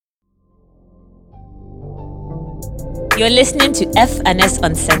You're listening to F&S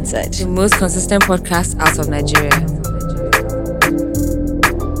Uncensored, the most consistent podcast out of Nigeria.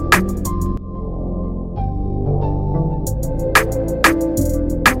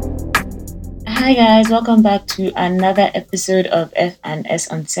 Hi guys, welcome back to another episode of F&S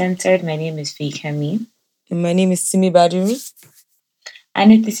Uncensored. My name is Fikemi. And my name is Simi Badiru.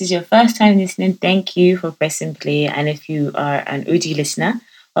 And if this is your first time listening, thank you for pressing play. And if you are an OG listener,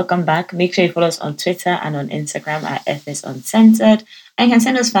 welcome back. Make sure you follow us on Twitter and on Instagram at FS Uncensored. And you can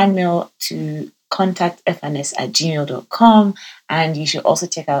send us fan mail to contactfns@gmail.com. And you should also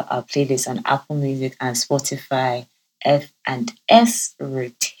check out our playlist on Apple Music and Spotify, F&S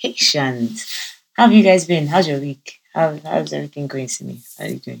Rotations. How have you guys been? How's your week? How's everything going, Simi? How are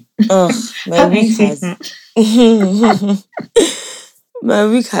you doing? My week has... My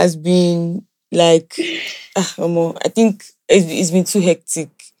week has been like... I think it's been too hectic.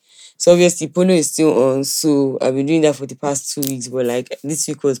 So obviously, Polo is still on, so I've been doing that for the past 2 weeks, but like this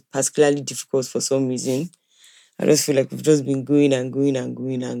week was particularly difficult for some reason. I just feel like we've just been going.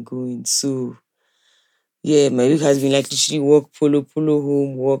 So yeah, my week has been like literally work, polo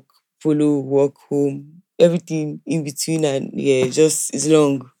home, work, polo, work, home, everything in between, and yeah, it's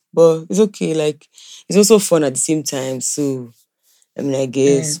long. But it's okay, like it's also fun at the same time. So I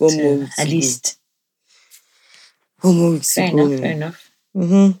guess one more week at to least. go. 1 more week to go. Fair enough.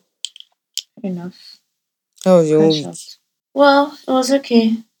 Mm-hmm. Fair enough. How was your week? Well, it was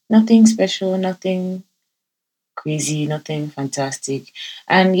okay. Nothing special, nothing crazy, nothing fantastic.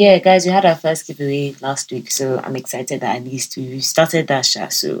 And yeah, guys, we had our first giveaway last week, so I'm excited that at least we started that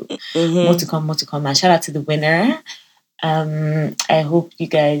shot. So more to come. And shout out to the winner. I hope you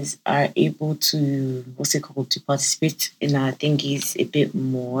guys are able to to participate in our thingies a bit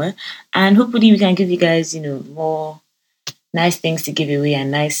more, and hopefully we can give you guys more nice things to give away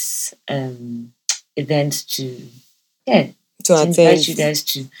and nice events to invite you guys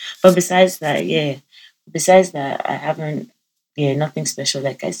to. But besides that, I haven't nothing special.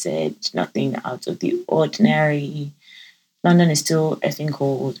 Like I said, nothing out of the ordinary. London is still effing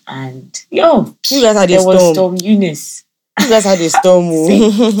cold, and you guys had there was Storm Eunice. You guys had a storm.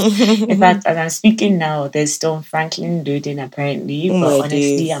 In fact, as I'm speaking now, there's Storm Franklin loading apparently. But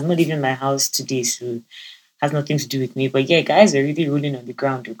honestly, I'm not leaving my house today, so it has nothing to do with me. But yeah, guys were really rolling on the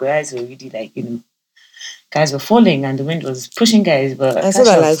ground. The guys were really guys were falling and the wind was pushing guys. But I saw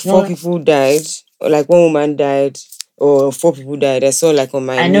that like 4 people died, or like 1 woman died, or 4 people died. I saw like on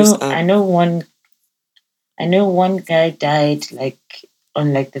my news app. I know one guy died like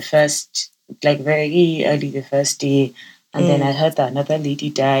on like the first, like very early the first day, and then I heard that another lady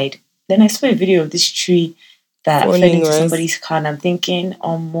died. Then I saw a video of this tree that fell into somebody's car, and I'm thinking,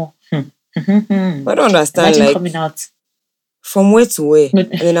 more. I don't understand. Imagine like coming out from where to where. And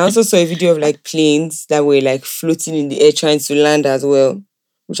then I also saw a video of like planes that were like floating in the air trying to land as well,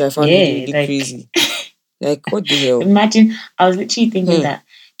 which I found really crazy. Like, what the hell? Imagine, I was literally thinking that,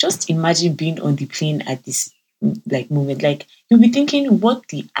 just imagine being on the plane at this like moment. Like, you'll be thinking, what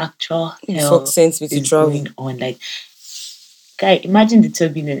the actual hell is going on? Like, guy, imagine the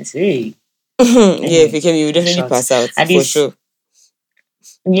turbulence. Hey. Yeah, if it came, you would definitely pass out, for sure.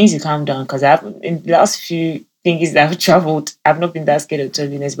 You need to calm down, because in the last few things that I've traveled, I've not been that scared of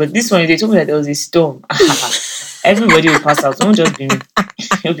turbulence. But this one, they told me that there was a storm. Everybody will pass out. It won't just be me.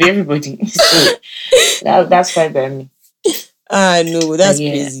 It'll be everybody. So that's fine by me. No, that's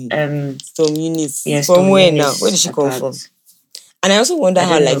crazy. Storm Eunice. From where now? Where did she come from? And I also wonder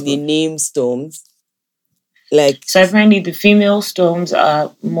how they name storms. Like, so apparently the female storms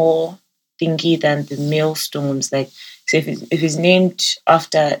are more thinky than the male storms. Like, so if it's named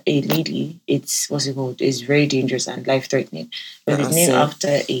after a lady, it's it's very dangerous and life-threatening. But if it's named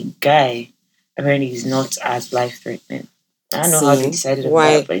after a guy, apparently it's not as life-threatening. I don't know how they decided on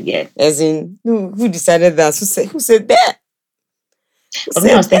that, but yeah. As in, who decided that? Who said that?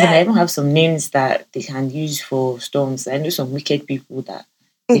 I was thinking I even have some names that they can use for storms. I know some wicked people that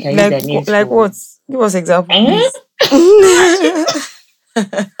they can use their names like for. What? Give us examples.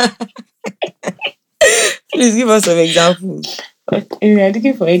 Please give us some examples. But if you're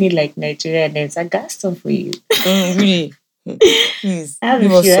looking for any like Nigerian names, I got some for you. Really? Please. I have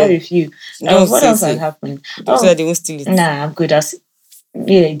a few. What else has happened? So that they won't steal it. Nah, I'm good.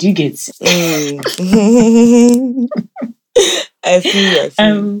 Yeah, do you get? I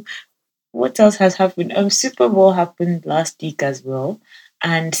feel. What else has happened? Super Bowl happened last week as well.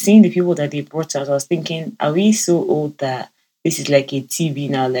 And seeing the people that they brought out, I was thinking, are we so old that this is like a TV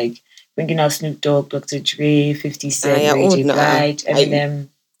now? Like bringing out Snoop Dogg, Dr. Dre, 50 Cent, Ray J. Blige, Eminem.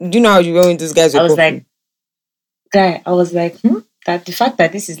 Do you know how you went when those guys were popping? I was like, that the fact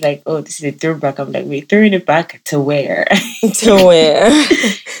that this is like, oh, this is a throwback. I'm like, wait, throwing it back to where? To where?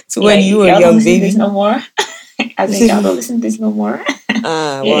 To when Like, you were y'all don't young, listen to this baby. no more. I think y'all don't listen to this no more.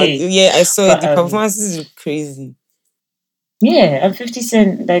 Well, Yay. yeah, I saw it. But The performances look crazy. yeah, and 50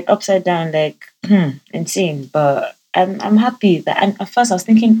 Cent like upside down, like insane. But I'm happy that. And at first I was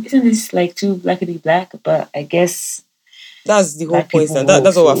thinking, isn't this like too blackity black? But I guess That's the whole black point people now. vote.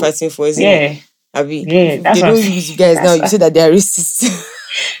 That's what we're So fighting for, isn't it? yeah, Abi, yeah, if that's they what I'm don't saying. use you guys now, That's you what, say that they are racist.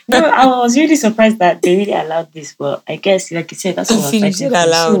 no, I was really surprised that they really allowed this. But I guess, like you said, that's what we're Philip fighting said for.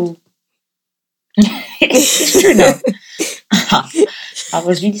 aloud. So it's true now. I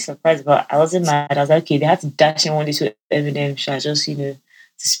was really surprised, but I wasn't mad. I was like, okay, they had to dash in one little evidence, just to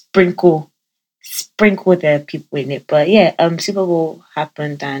sprinkle the people in it. But yeah, Super Bowl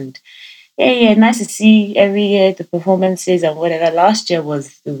happened, and yeah, nice to see every year the performances and whatever. Last year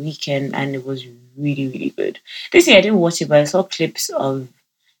was the weekend, and it was really, really good. This year I didn't watch it, but I saw clips of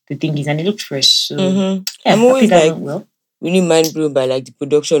the thingies, and it looked fresh. So yeah, I'm happy always that like went well. really mind blown by like the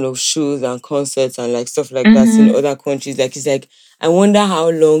production of shows and concerts and like stuff like that in Mm-hmm. other countries. Like it's like I wonder how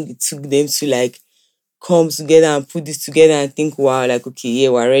long it took them to like come together and put this together and think, wow, like okay, yeah,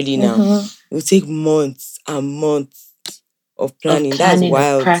 we're ready now. Mm-hmm. It will take months and months of Of planning. That's planning, of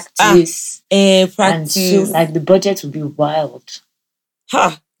wild. practice, and so Practice. like the budget would be wild.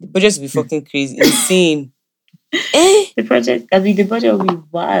 The budget will be fucking crazy, insane. The project, I mean, the budget will be The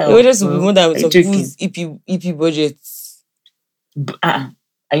wild, budget will be more bro. than Are you some joking? people's EP budgets.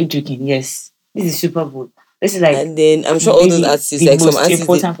 Are you joking? Yes. This is Super Bowl. This is like And then I'm sure all those really artists, the like some most artists,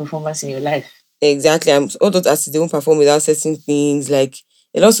 they, important performance in your life. exactly, all those artists, they won't perform without certain things. Like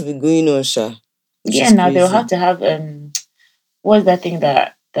a lot will be going on, Sha, which Yeah, is now they'll crazy. have to have what's that thing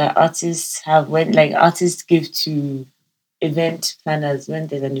that artists have when like artists give to event planners when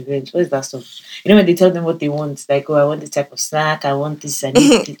there's an event? What is that stuff? You know when they tell them what they want, like, oh, I want this type of snack, I want this, I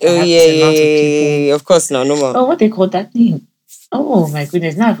need this, I Oh have yeah, this yeah, amount of yeah, people. yeah. Of course, now normal. Oh, what they call that thing? Oh my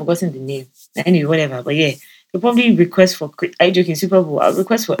goodness, now I've forgotten the name. Anyway, whatever. But yeah, they'll probably request for. Are you joking? Super Bowl. I'll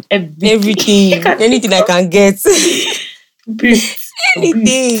request for everything. Everything, I can anything think I of. can get, Boosts,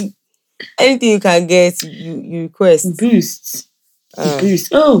 anything, anything you can get, you request. boosts, Ah, boosts.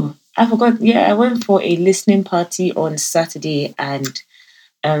 Oh, I forgot. Yeah, I went for a listening party on Saturday, and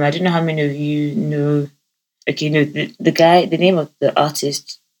I don't know how many of you know. Okay, no, the guy, the name of the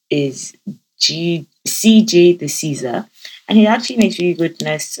artist is CJ the Caesar, and he actually makes really good,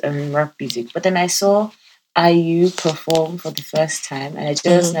 nice rap music. But then I saw IU perform for the first time, and I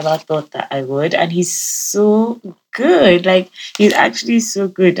just never thought that I would. And he's so good, like he's actually so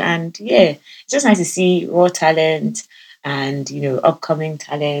good. And yeah, it's just nice to see raw talent and upcoming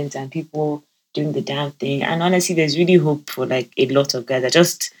talent and people doing the damn thing. And honestly, there's really hope for like a lot of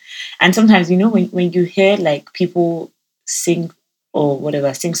guys. And sometimes when you hear like people sing or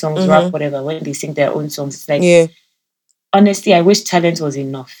whatever, sing songs, rap, whatever, when they sing their own songs, it's like yeah, honestly, I wish talent was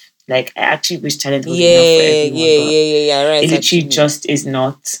enough. Like I actually wish talent was enough for yeah, everyone, yeah, but yeah, yeah, yeah. Right, it literally actually, just is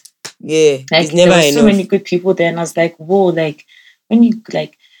not. yeah, it's Like there never were so many enough. good people there, and I was like, whoa, like when you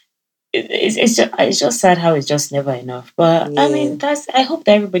like it's just sad how it's just never enough. But I Yeah. mean that's I hope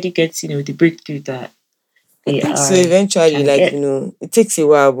that everybody gets, the breakthrough that I they think so. are Eventually, trying to like get. it takes a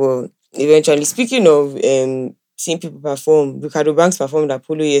while, but eventually. Speaking of seeing people perform, Ricardo Banks performed at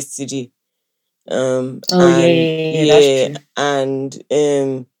Polo yesterday. Oh yeah, And yeah, yeah, that's yeah, true.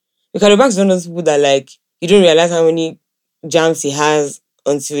 and Ricardo Banks is one of those people that like you don't realize how many jams he has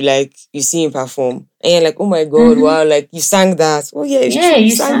until like you see him perform, and you're like, oh my god, Mm-hmm. wow, like you sang that. Oh yeah, it's Yeah, true, you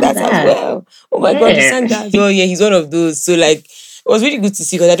you sang sang that as that. well. Oh my god, you Yeah. sang that as well. Yeah, he's one of those. So like, it was really good to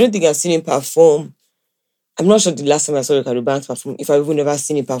see because I don't think I've seen him perform. I'm not sure the last time I saw Ricardo Banks perform, if I've even never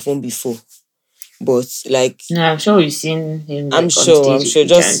seen him perform before. But like, No, I'm sure we've seen him I'm like on sure, I'm stage a sure, few times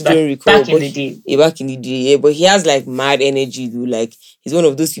just don't recall. back in But the day. back in the day, yeah. But he has like mad energy, though. Like he's one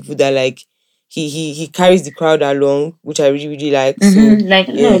of those people that like he carries the crowd along, which I really really like. So Like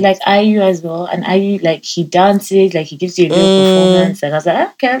no, yeah. like IU as well, and IU like he dances, like he gives you a little Mm, performance. Like I was like,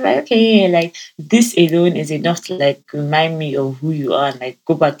 okay, I was like, okay, yeah, like this alone is enough to like remind me of who you are, and like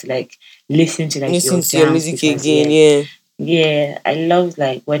go back to like listen to like your listen to your jams music because again, yeah, yeah. yeah, I love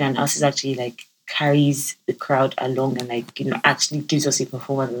like when an artist actually like carries the crowd along and like actually gives us a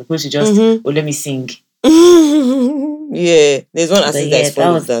performance as opposed to just Mm-hmm. let me sing. Yeah, there's one But artist that yeah, is that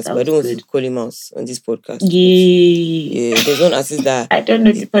fond of was that, that but I was don't want to good. call him out on this podcast. But Yay! yeah, there's one artist that I don't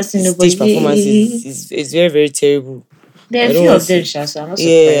know the his, person, his no, but stage performance yay! is very very terrible. There are I a don't few want of them, to. Sha, so I'm not Yeah,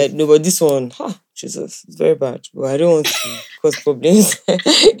 surprised. no, but this one, Jesus, it's very bad. But I don't want to cause problems.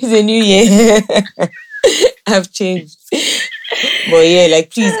 It's a new year. I've changed. But yeah,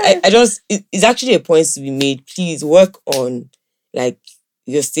 like please, I just it's actually a point to be made. Please work on like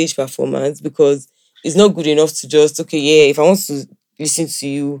your stage performance, because it's not good enough to just, okay, yeah, if I want to listen to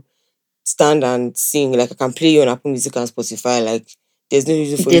you stand and sing, like I can play you on Apple Music and Spotify, like there's no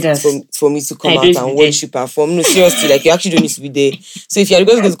reason You for you did us. for me to I come don't out need to and be there. watch you perform. No, seriously, like you actually don't need to be there. So if you're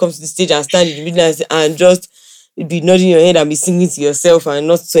going to come to the stage and stand in the middle and just be nodding your head and be singing to yourself and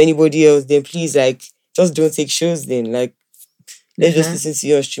not to anybody else, then please, like, just don't take shows then. Like, let's just listen to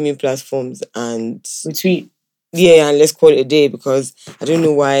you on streaming platforms and Retweet. yeah, and let's call it a day, because I don't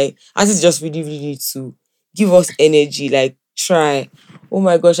know why artists just really, really need to give us energy. Like, try. Oh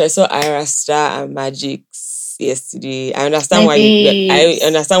my gosh, I saw Ira Star and Magix yesterday. I understand My why I babes.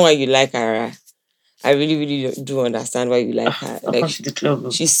 understand why you like Ira. I really, really do understand why you like her. Like, Welcome to the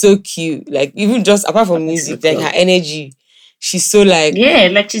club. she's so cute. Like, even just apart from Welcome to the music, like her club. energy, she's so like, Yeah,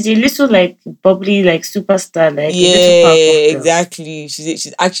 like she's a little like bubbly, like superstar, like a little yeah, powerpuff girl. exactly.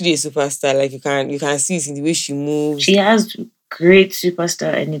 She's actually a superstar. Like you can see it in the way she moves. She has great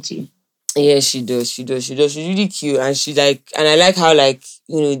superstar energy. Yeah, she does. She does. She does. She's really cute, and she like, and I like how, like,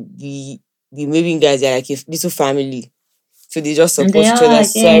 the Maven guys are like a little family, so they just And they support each other. are,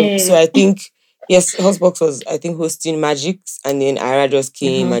 So yeah. I think, yes, Hotbox was, I think, hosting Magix, and then Ira just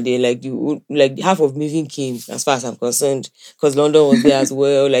came, and then like half of Maven came, as far as I'm concerned, because London was there as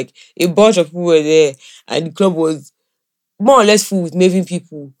well. Like a bunch of people were there, and the club was more or less full with Maven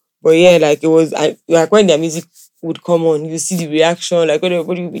people. But yeah, like it was, like when their music would come on, you see the reaction, like when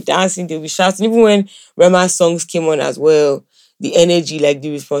everybody would be dancing, they'll be shouting. Even when Rema's songs came on as well, the energy, like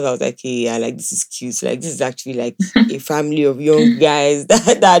the response, I was like, hey, yeah, like this is cute. Like this is actually like a family of young guys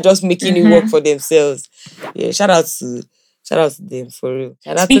that are just making it work for themselves. Yeah, shout out to them for real.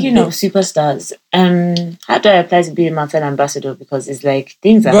 Shout out to Speaking of them. superstars, how do I apply to be a Martell ambassador? Because it's like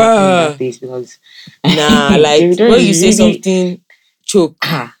things are happening in that Bruh. place because Nah, like Davido when is you say really something, choke.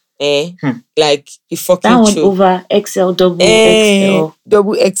 Like a fucking that one choke. over XL, double XL,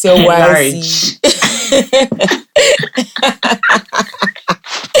 Double XLYZ. large.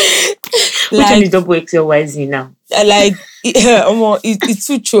 Which one is Like, double XLYZ now? like, it's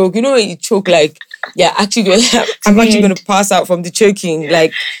too choke. You know when you choke, like, yeah, actually, I'm the actually end. gonna pass out from the choking.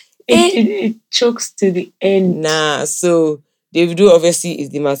 Like, It chokes to the end. nah. So Davido obviously is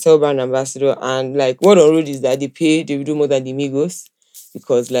the Mattel brand ambassador, and like, what on road is that they pay Davido more than the Migos,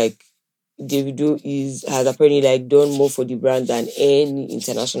 because like Davido has apparently like done more for the brand than any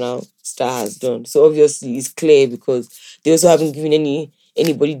international star has done. So obviously it's clear, because they also haven't given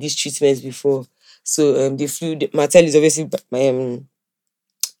anybody these treatments before. So they flew. Mattel is obviously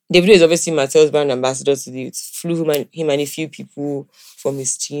Davido is obviously Mattel's brand ambassador to the flew him and a few people from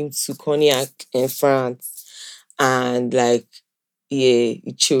his team to Cognac in France, and like, yeah,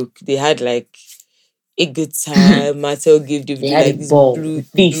 it choked. They had like a good time. Mattel gave They Davido had a like this ball, a blue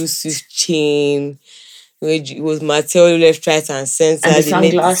feast, Swift chain. It was Mattel left, right, and center. and the They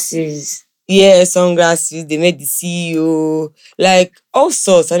made this, sunglasses. yeah, sunglasses. They made the CEO, like all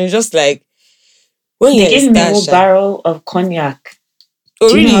sorts, and it's just like when They you're a gave him a star, whole barrel of cognac. oh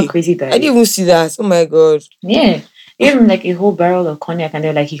Do you know how really? crazy I that didn't is? even see that. Oh my god. Yeah. They gave him like a whole barrel of cognac and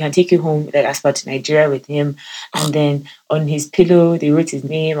they're like, he can take you home, like as far to Nigeria with him. And then on his pillow, they wrote his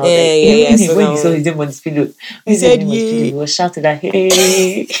name. I was like, Yeah. I saw when that he saw his one. name on his pillow, He when his said, name on his pillow, yeah. he was shouting like,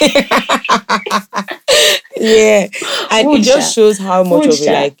 hey, Yeah, and it just Usha, shows how much of a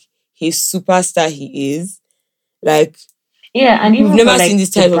Usha. like his superstar he is. Like, Yeah, and we've even for never seen like this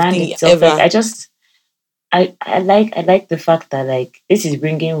the type of brand thing itself, like ever. I like the fact that like this is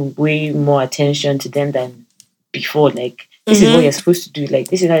bringing way more attention to them than before. Like this is what you're supposed to do. Like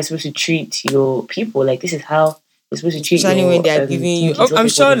this is how you're supposed to treat your people. Like this is how you're supposed to treat Especially when your they are giving you. teammates. What I'm they call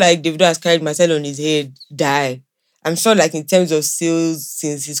sure them. like Davido has carried Marcel on his head, die. I'm sure like in terms of sales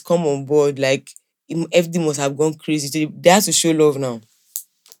since he's come on board, like everything must have gone crazy. So they have to show love now.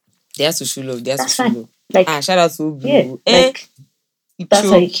 They have to show love. They have to That's show fine. love. Like Shout out to yeah, Blue. like You that's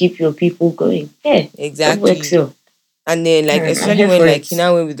how you choke. keep your people going. Yeah, double Exactly. XL. And then like I'm especially here when for like it. he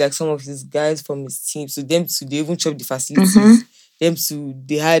now went with like some of his guys from his team. So them to they even chop the Mm-hmm. facilities. Them to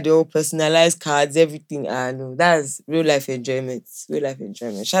they had all personalized cards, everything. No, that's real life enjoyment. Real life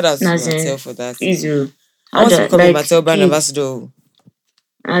enjoyment. Shout out to As in, Mattel for that. please you. I How want do to I, become a like Mattel brand please? ambassador.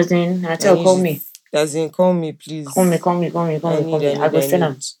 As in, I I tell need call it. me. As in, call me, Call me, please. call me, call me, call I me, call need, me. I I need, go I send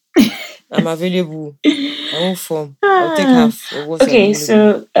need. them. I'm available. I won't form. I'll take Ah, half of what's okay,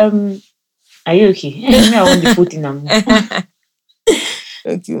 available. so are you okay? Me, I want the food in them.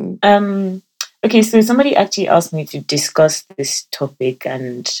 Thank you. Okay, so somebody actually asked me to discuss this topic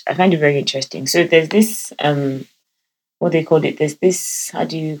and I find it very interesting. So there's this what they called it. There's this, how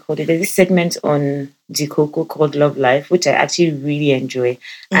do you call it? There's this segment on Zikoko called Love Life, which I actually really enjoy.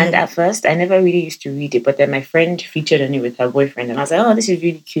 And at first, I never really used to read it, but then my friend featured on it with her boyfriend, and I was like, oh, this is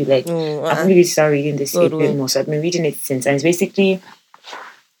really cute. Like, I'm really sorry reading this a bit more. So I've been reading it since, and it's basically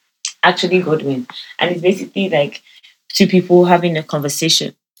actually Godwin, and it's basically like two people having a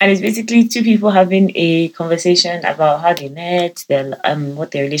conversation. And it's basically two people having a conversation about how they met, their what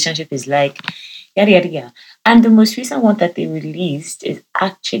their relationship is like, yada yada yada. And the most recent one that they released is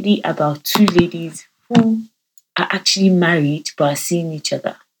actually about two ladies who are actually married but are seeing each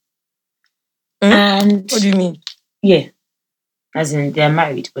other. And What do you mean? yeah, as in they're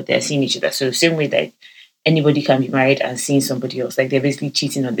married but they're seeing each other. So same way that anybody can be married and seeing somebody else, like they're basically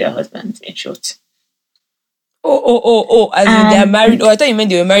cheating on their husbands. In short. As in they are married. Oh, I thought you meant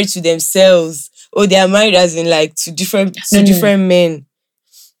they were married to themselves. Oh, they are married as in like to different men.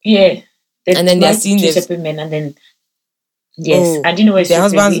 Yeah. And then they're seeing two separate men, and then and you know what? Their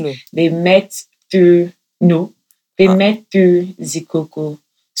husbands know. They met through Zikoko.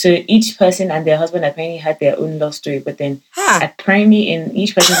 So each person and their husband apparently had their own love story, but then apparently in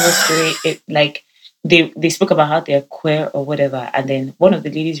each person's love story, it like they spoke about how they're queer or whatever, and then one of the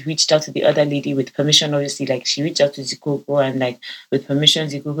ladies reached out to the other lady with permission. Obviously, like she reached out to Zikoko, and like with permission,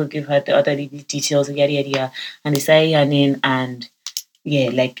 Zikoko gave her the other lady details, yada yada yada, and they started her name, and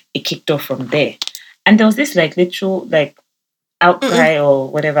like it kicked off from there. And there was this like literal like outcry or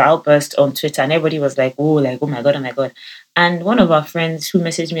whatever outburst on Twitter, and everybody was like, oh my god. And one of our friends who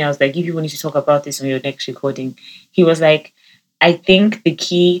messaged me, I was like, if you want to talk about this on your next recording, he was like, I think the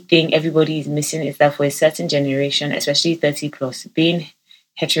key thing everybody is missing is that for a certain generation, especially 30 plus, being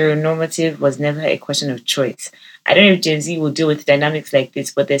heteronormative was never a question of choice. I don't know if Gen Z will deal with dynamics like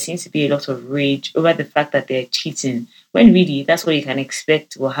this, but there seems to be a lot of rage over the fact that they're cheating, when really that's what you can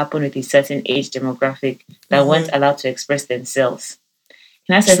expect will happen with a certain age demographic that weren't allowed to express themselves.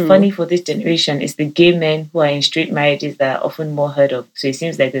 And I said, funny for this generation is the gay men who are in straight marriages that are often more heard of. So it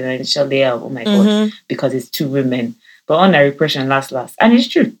seems like there's an initial layer of, oh my God, because it's two women. But on a repression last. And it's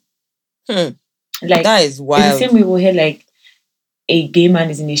true. Like, that is wild. It's the same way we'll hear like a gay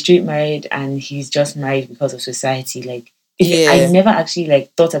man is in a straight marriage and he's just married because of society. Like, I never actually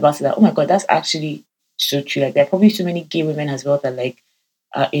like thought about it. Like, oh my God, that's actually so true. Like, there are probably too many gay women as well that like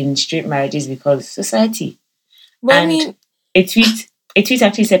are in straight marriages because of society. Well, and I mean, a tweet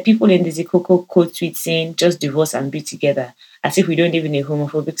actually said people in the Zikoko quote tweet saying just divorce and be together, as if we don't live in a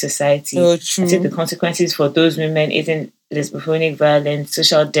homophobic society. So true. As if the consequences for those women isn't lesbophonic violence,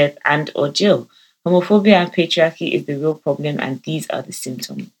 social death, and or jail. Homophobia and patriarchy is the real problem, and these are the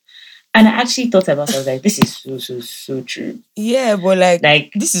symptoms. And I actually thought about it. I was like, this is so true. Yeah, but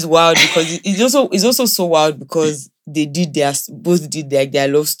like this is wild because it's also so wild because they both did their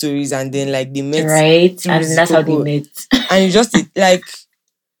love stories, and then like they met, right, and that's how they met. And it's just like,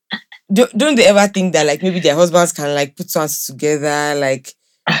 don't they ever think that like maybe their husbands can like put hands together? Like,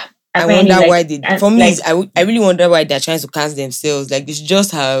 I wonder like, why they. For me, like, I really wonder why they're trying to cast themselves. Like, they should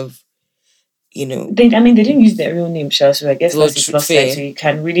just have, you know. They didn't use their real name, Shah, so I guess that's a plus side. So you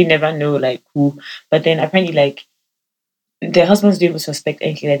can really never know like who. But then apparently like their husbands don't even suspect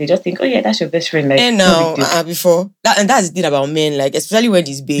anything. Like, they just think, oh yeah, that's your best friend. Like, and now before that, and that's the thing about men. Like, especially when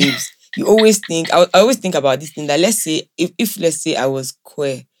these babes, you always think. I always think about this thing that let's say if let's say I was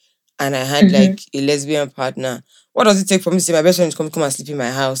queer and I had like a lesbian partner, what does it take for me to say my best friend is come and sleep in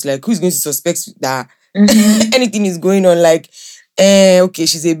my house? Like, who's going to suspect that anything is going on? Like, okay,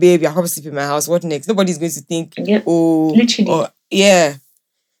 she's a baby, I come sleep in my house. What next? Nobody's going to think, literally.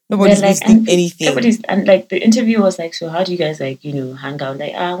 Nobody's going to think anything. And like the interview was like, so how do you guys like, hang out?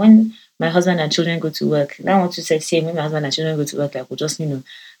 Like, when my husband and children go to work, and I want to say same when my husband and children go to work, like we'll just,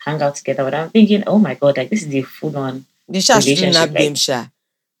 hang out together. But I'm thinking, oh my God, like this is a full on relationship.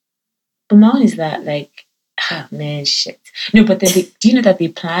 But my own is that like, man, shit. No, but then do you know that they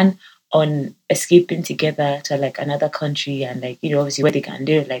plan on escaping together to like another country and like, obviously where they can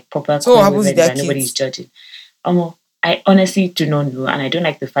live like proper women that nobody's judging. I honestly do not know, and I don't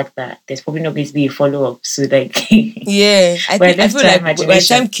like the fact that there's probably not going to be a follow-up. So like, I feel like by the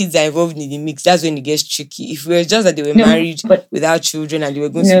time kids are involved in the mix, that's when it gets tricky. If it was just that they were married without children and they were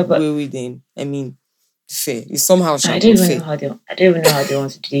going to go with them, I mean, fair. It's somehow I don't even know how they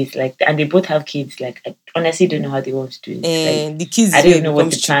want to do it. Like, and they both have kids. Like, I honestly don't know how they want to do it. And the kids, I don't even know what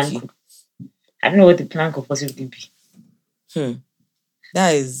the plan. I don't know what the plan could possibly be.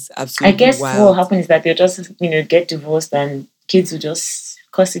 That is absolutely I guess wild. what will happen is that they'll just, get divorced and kids will just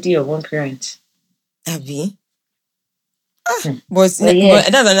custody of one parent. Abby? But that's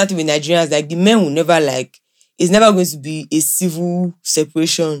another thing with Nigerians. Like, the men will never it's never going to be a civil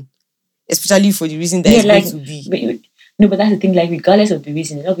separation. Especially for the reason that it's going to be. no, but that's the thing. Like, regardless of the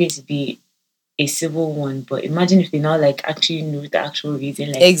reason, it's not going to be a civil one. But imagine if they now like actually know the actual reason.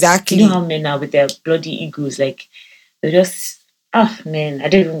 Like, you know Exactly. how men are with their bloody egos. Like, they're just man, I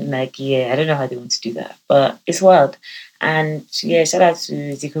don't even like. Yeah, I don't know how they want to do that, but it's wild. And yeah, shout out to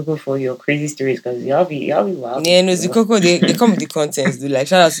Zikoko for your crazy stories because y'all be wild. Yeah, no, Zikoko, they come with the contents, dude. Like,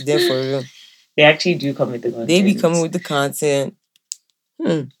 shout out to them for real. They actually do come with the They be coming content. with the content.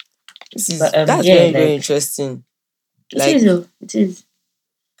 But That's yeah, very, very like interesting. it Like, is though. It is.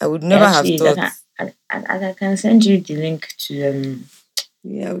 I would It never have actually is. thought. I can send you the link to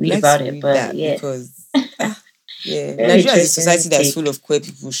Yeah, I would read like about to it. read But that yeah, because, yeah, very Nigeria is a interesting society that's full take. of queer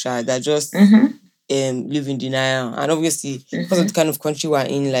people, that just Mm-hmm. live in denial, and obviously because of Mm-hmm. the kind of country we're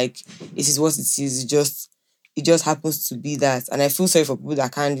in, like it is what it is. It just happens to be that, and I feel sorry for people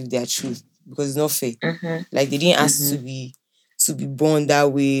that can't live their truth because it's not fair. Mm-hmm. Like they didn't ask Mm-hmm. to be born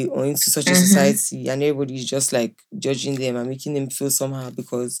that way or into such a Mm-hmm. society, and everybody is just like judging them and making them feel somehow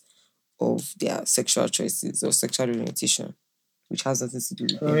because of their sexual choices or sexual orientation, which has nothing to do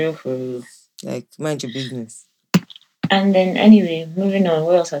with For them. real, for real. Like, mind your business. And then anyway, moving on.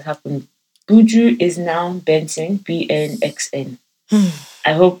 What else has happened? Buju is now Benson. BNXN.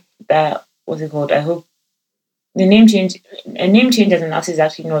 I hope that what's it called? I hope the name change. A name change as an artist is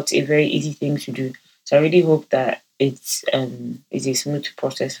actually not a very easy thing to do. So I really hope that it's a smooth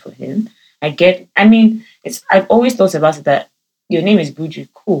process for him. I mean, it's I've always thought about it that your name is Buju,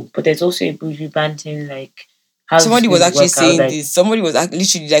 cool, but there's also a Buju Banting, like how's this Somebody was going to actually work out? saying Like this. Somebody was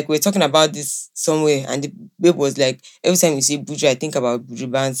literally like, we are talking about this somewhere, and the babe was like, every time you say Buju, I think about Buju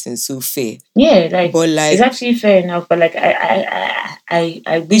Banton, so fair. yeah, like But it's like, actually fair enough, but like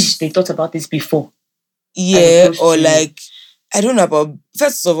I wish they thought about this before as yeah, opposed or to like, I don't know about.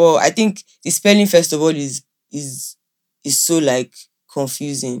 First of all, I think the spelling first of all is is so like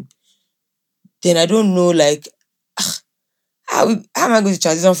confusing. Then I don't know like how am I going to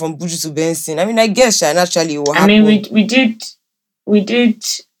transition from Buju to Benson? I mean, I guess naturally it will I mean happen. we did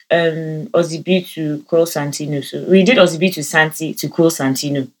Ozzy B to Cole Santino. So we did Ozzy B to Santi to Cole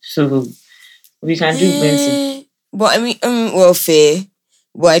Santino. So we can do Benson. But I mean, well, fair.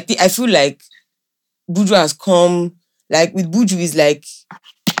 But I feel like Buju has come, like with Buju is like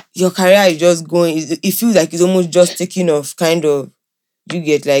your career is just going. It feels like it's almost just taking off, kind of. You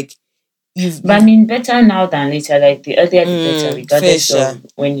get like But I mean better now than later. Like the earlier the better, fair regardless sure. of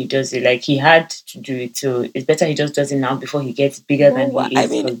when he does it. Like he had to do it, so it's better he just does it now before he gets bigger than Well, he I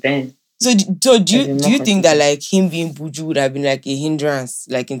is. mean, Because then do it'll you be do more you think that consistent. like him being Buju would have been like a hindrance,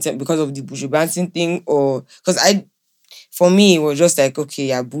 like because of the Buju Banton thing, or because for me it was just like, okay,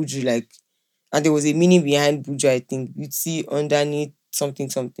 yeah, Buju, like, and there was a meaning behind Buju. I think you'd see underneath something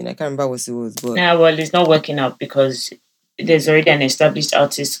something. I can't remember what it was, but Nah, well, it's not working out because there's already an established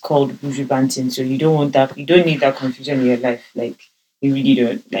artist called Buju Banton, so you don't want that. You don't need that confusion in your life. Like you really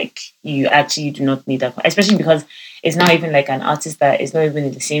don't. Like you actually do not need that, especially because it's not even like an artist that is not even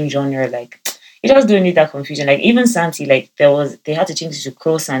in the same genre. Like you just don't need that confusion. Like even Santi, like they had to change it to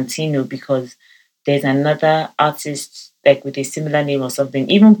Crow Santino because there's another artist like with a similar name or something.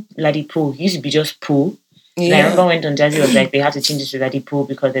 Even Ladipo used to be just Pooh. And I remember yeah. when Don Jazzy was like, they had to change it to Daddy Pool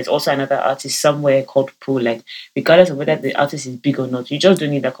because there's also another artist somewhere called Pool. Like, regardless of whether the artist is big or not, you just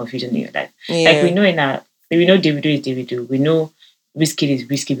don't need that confusion in your life. Like, Yeah. we know Davido is Davido. We know Whiskey is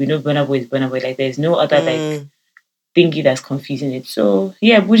Whiskey. We know Burna Boy is Burna Boy. Like, there's no other, like, thingy that's confusing it. So,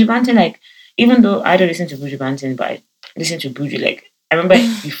 yeah, Buju Banton, like, even though I don't listen to Buju Banton, but I listen to Buju, like, I remember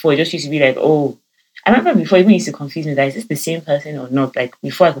before, it just used to be like, oh, I remember before even used to confuse me that is this the same person or not? Like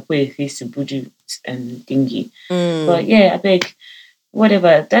before I could put a face to Buju thingy. But yeah, I beg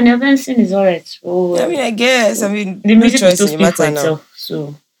whatever. Daniel Benson is alright. I mean, I guess. I mean, The no music will choice still in the speak for matter now. itself.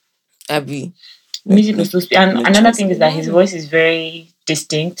 So Abby. the music will No, still speak. And no another choice thing in is the that his matter. voice is very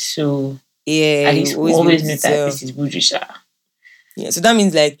distinct. So Yeah, at you least we always be able always to know that tell. this is Buju Sha. Yeah, so that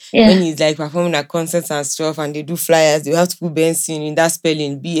means like when Yeah. he's like performing at concerts and stuff, and they do flyers, they have to put Benson in that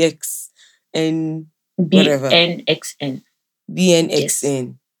spelling, BX and whatever, BNXN. Yes.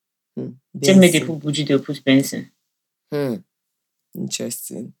 BNXN. Same way they Benson. put Buju, they'll put Benson.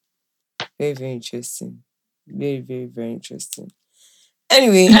 Interesting. Very, very interesting. Very, very, very interesting.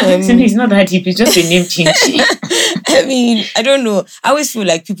 Anyway, So it's not that deep, it's just a name change. I mean, I don't know. I always feel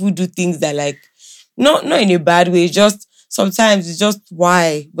like people do things that like not in a bad way, just sometimes it's just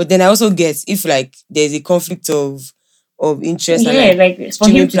why. But then I also get if like there's a conflict of interest and Yeah, like like for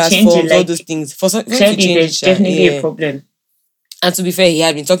him streaming to change it, platforms, all those like things. For him to clearly change it, there's definitely a yeah. problem. And to be fair, he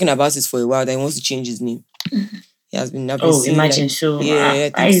had been talking about it for a while that he wants to change his name. He has been. I've been Oh, seeing imagine. like, So yeah, I why are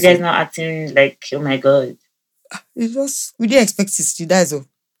think you guys so. not acting like, oh my god? It was we didn't expect it to. That's all.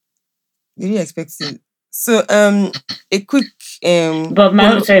 We didn't expect it. So a quick But polo.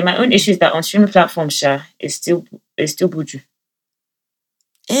 my own issue is that on streaming platforms, is still Buju.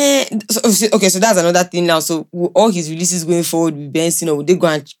 Okay, so that's another thing now. So will all his releases going forward with Benson, or would they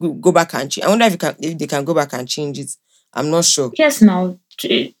go back and change? I wonder if they can go back and change it. I'm not sure. Yes, now,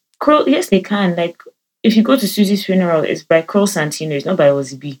 yes, they can. Like, if you go to Susie's funeral, it's by Kroll Santino, it's not by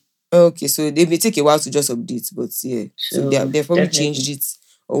Ozzy B. Okay, so they may take a while to just update, but yeah, so So, they've probably changed definitely. it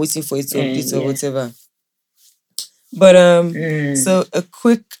or waiting for it to update or Yeah. whatever. But Mm. so a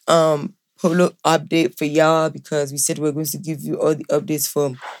quick Polo update for y'all, because we said we're going to give you all the updates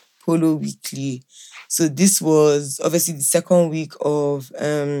from Polo Weekly. So this was obviously the second week of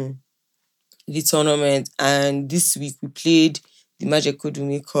the tournament, and this week we played the Magic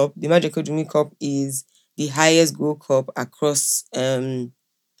Kodumi Cup. The Magic Kodumi Cup is the highest goal cup across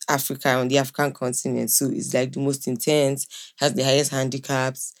Africa, on the African continent. So it's like the most intense, has the highest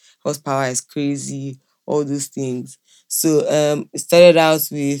handicaps, horsepower is crazy, all those things. So it started out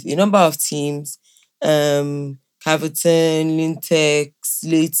with a number of teams, Caverton, Lintex,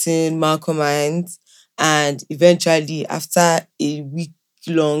 Leighton, Malcolm Hines, and eventually after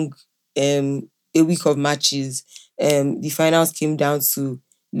long a week of matches, the finals came down to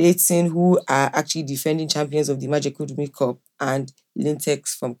Leighton, who are actually defending champions of the Magic Kudumi Cup, and Lintex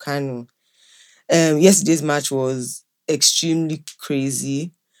from Kano. Yesterday's match was extremely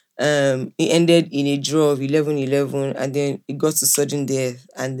crazy. It ended in a draw of 11-11, and then it got to sudden death.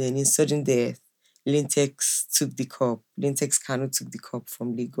 And then in sudden death, Lintex took the cup. Lintex Kano took the cup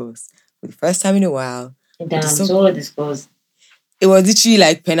from Lagos for the first time in a while. But Damn, so what this was? it was literally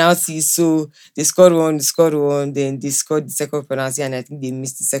like penalties. So they scored one, then they scored the second penalty, and I think they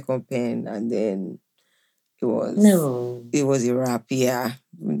missed the second pen, and then it was No. it was a wrap. Yeah,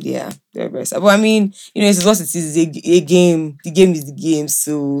 yeah, very sad. But I mean, it's what it is. A game. The game is the game.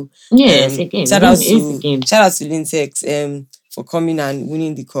 So Yeah, it's a game. The shout game out is the to game. Lintex for coming and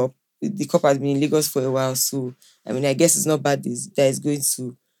winning the cup. The cup has been in Lagos for a while, so I mean, I guess it's not bad that it's going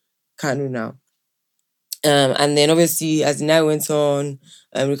to Kano now. And then obviously as the night went on,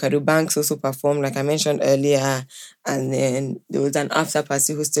 Ricardo Banks also performed, like I mentioned earlier. And then there was an after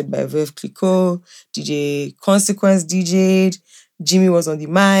party hosted by Verve Clicquot, DJ Consequence DJ'd, Jimmy was on the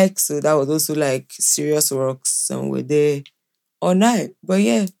mic, so that was also like serious rocks, and we're there all night. But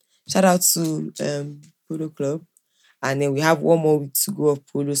yeah, shout out to Polo Club. And then we have one more week to go of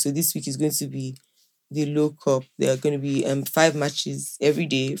Polo. So this week is going to be the Low Cup. There are going to be 5 matches every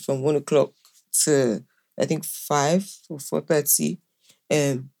day from 1 o'clock to I think 5 or 4:30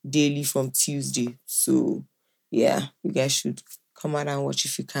 daily from Tuesday. So yeah, you guys should come out and watch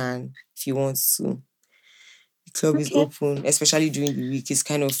if you can, if you want to. The club is Okay. open, especially during the week. It's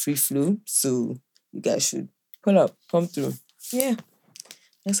kind of free flow. So you guys should pull up, come through. Yeah.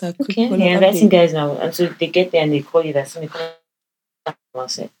 That's a quick Okay. Polo You're inviting update. guys now until they get there and they call you that somebody come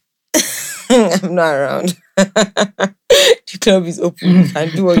and say. I'm not around. The club is open. You can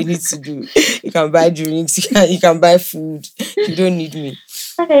do what you need to do. You can buy drinks. You can buy food. You don't need me.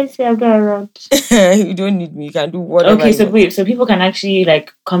 Okay, say I'll go around. You don't need me. You can do whatever Okay, you so want. wait, so people can actually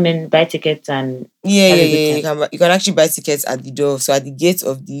like come and buy tickets and Yeah, have yeah, a good yeah. time. You can actually buy tickets at the door. So at the gate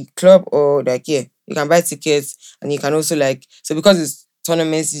of the club, or like, yeah, you can buy tickets, and you can also like, so because it's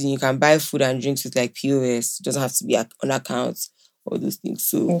tournament season, you can buy food and drinks with like POS. It doesn't have to be on account, all those things.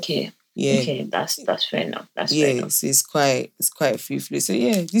 So Okay. yeah. Okay, that's fair enough. That's fair Yeah, enough. so it's quite free flow. So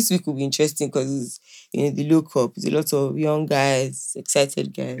yeah, this week will be interesting because it's the Low Cup. It's a lot of young guys,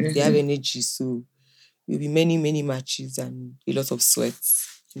 excited guys. They have energy, so there'll be many matches and a lot of sweat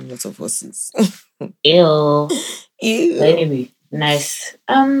and a lot of horses. Ew. Ew. But anyway, nice.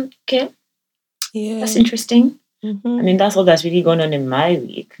 Okay, Yeah. that's interesting. Mhm. I mean, that's all that's really going on in my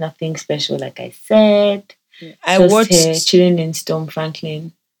week. Nothing special, like I said. I Just watched. chilling in Storm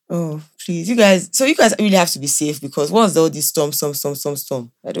Franklin. Oh please, you guys! So you guys really have to be safe, because what's all this storm?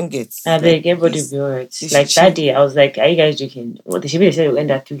 I don't get. I beg, everybody please. be alright. They should Like chill. that day, I was like, "Are you guys joking?" What they should be said it will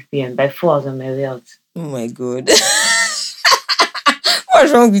end at 2 p.m. By 4, I was on my way out. Oh my god.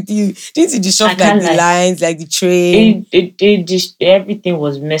 What's wrong with you? Didn't you I disrupt like can't the lie. lines, like the train? It just everything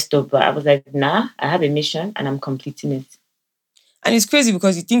was messed up. But I was like, nah, I have a mission and I'm completing it. And it's crazy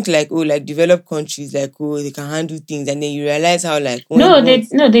because you think like, oh, like developed countries, like, oh, they can handle things, and then you realize how like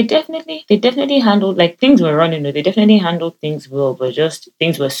They definitely handled like things were running. They definitely handled things well, but just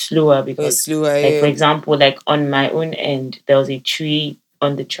things were slower we're because, slower. like for Yeah. example, like on my own end, there was a tree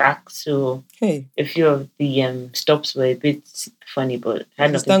on the track, so Hey, a few of the stops were a bit funny, but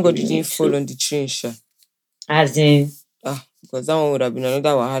had nothing thank to God do you with didn't it. fall So, on the train, sure. as in, Because that one would have been another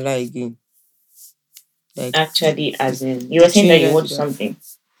wahala again. Like actually, as in, you the were saying that you trainers would watched have. something.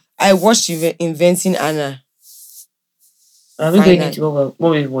 I watched Inventing Anna. Are we going Finally. into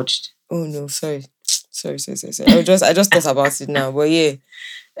what we watched? Oh no, sorry. Sorry. I just thought about it now. But yeah.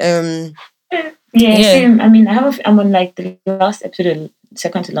 Yeah. Same. I mean, I'm on like the last episode,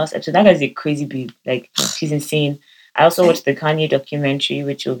 second to last episode. That guy's a crazy babe. Like, she's insane. I also watched the Kanye documentary,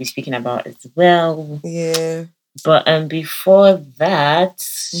 which we'll be speaking about as well. Yeah. But before that,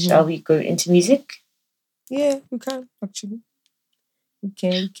 shall we go into music? Yeah, we can actually.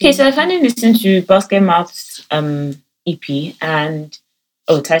 Okay. Okay, so I finally listened to Basket Mouth's EP and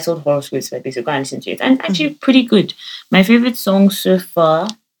titled Horoscopes by this. So go and listen to it. And actually pretty good. My favorite song so far,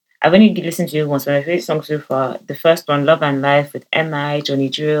 I've only listened to it once, but my favorite song so far, the first one, Love and Life with MI, Johnny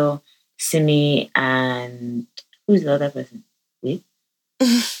Drill, Simi, and who's the other person? Wait.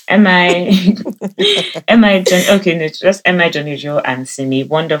 MI okay, no, it's just MI, Johnny Drill, and Simi.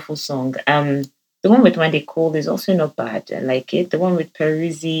 Wonderful song. The one with When They Called is also not bad. I like it. The one with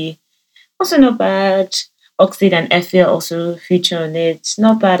Peruzzi, also not bad. Oxide and Effia also feature on it.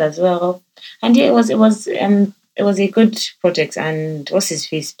 Not bad as well. And yeah, it was a good project. And what's his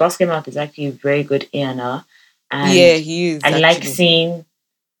face? Basket Mouth is actually a very good A&R. And yeah, he is. I like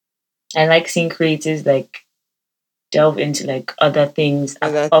seeing creators like delve into like other things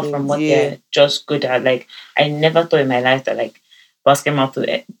apart from what they're just good at. Like, I never thought in my life that like Basket Mouth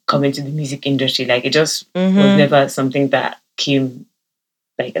would come into the music industry. Like, it just was never something that came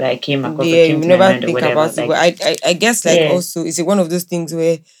across. Yeah, you never think whatever. about it. But I guess like also it's one of those things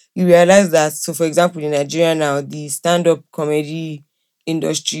where you realize that. So for example, in Nigeria now, the stand-up comedy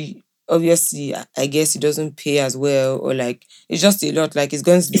industry, obviously, I guess it doesn't pay as well, or like it's just a lot. Like it's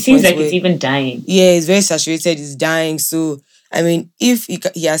going to the it seems point like it's even dying. Yeah, it's very saturated. It's dying. So I mean, if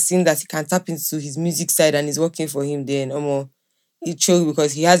he has seen that he can tap into his music side and it's working for him, then it's true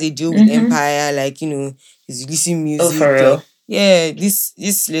because he has a deal with Empire. Like he's releasing music. Oh, for real? Like, yeah,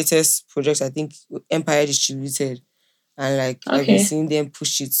 this latest project I think Empire distributed, and like I've been seeing them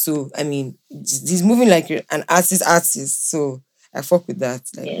push it. So I mean, he's moving like an artist. So I fuck with that.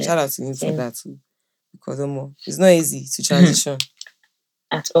 Like shout out to him for that too, because it's not easy to transition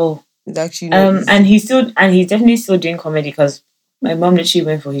at all. It's actually not easy. And he's definitely still doing comedy because my mom literally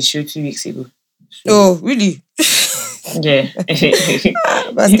went for his show 2 weeks ago. So, oh really? Yeah.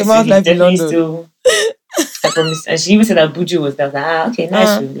 Basket Mouth life in London. I promise. And she even said that Buju was there. I was like, okay,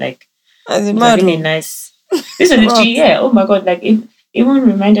 nice. Like, really nice. This was literally, oh my God, like, it even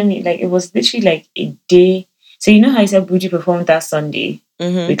reminded me, like, it was literally like a day. So, you know how I said Buju performed that Sunday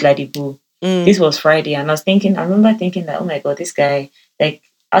with Ladipo? This was Friday. And I remember thinking that, oh my God, this guy, like,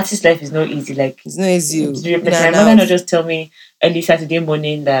 artist life is not easy. Like, it's not easy. My mother not just tell me early Saturday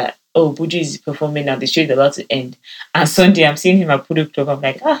morning that, oh, Buju is performing now, the show is about to end. And Sunday, I'm seeing him at Polo Club. I'm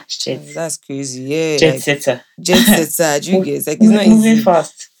like, shit. That's crazy, yeah. Jet setter. Do you get? Like, it's not moving easy.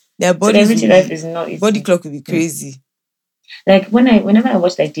 fast. Their everyday life is not easy. Body clock will be crazy. Like, whenever I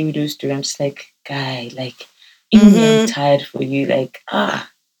watch, like, Davido's story, I'm just like, guy, like, even me, I'm tired for you. Like,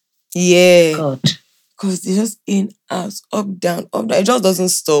 yeah. God. Because they just in, out, up, down. It just doesn't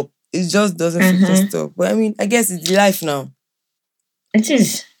stop. It just doesn't freaking stop. But I mean, I guess it's the life now. It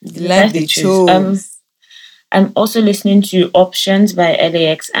is. The life they chose. I'm also listening to Options by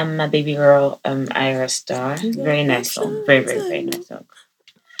LAX and my baby girl, Ira Star. Very nice song. Very, very, very nice song.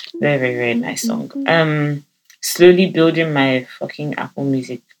 Very, very, very nice song. Slowly building my fucking Apple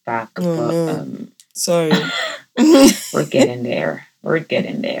Music back. Sorry. We're getting there.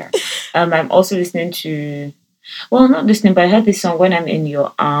 I'm also listening to... Well, not listening, but I heard this song When I'm in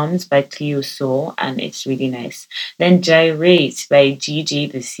Your Arms by Cleo Soul, and it's really nice. Then Gyrate by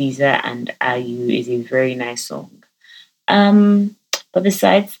GJ The Caesar and Ayu is a very nice song. But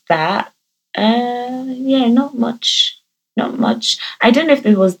besides that, not much. I don't know if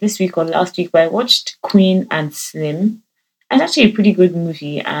it was this week or last week, but I watched Queen and Slim. It's actually a pretty good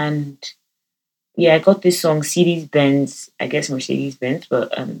movie, and I got this song, Mercedes Benz, I guess Mercedes Benz,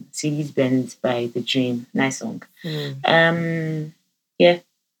 but Mercedes Benz by The Dream. Nice song.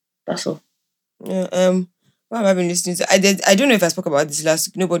 That's all. Yeah, what have I been listening to? I don't know if I spoke about this last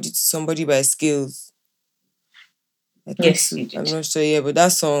week. Nobody to Somebody by Skills. I think Yes, so. you did. I'm not sure, but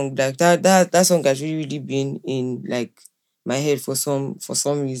that song, like that song has really, really been in like my head for some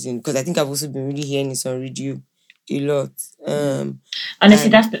reason. Because I think I've also been really hearing it on radio a lot. Honestly,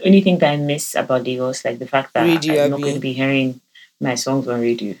 that's the only thing that I miss about Lagos, like the fact that Radio, I'm not going to be hearing my songs on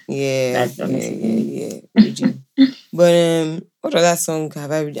radio. Yeah, That's honestly. radio. But what other song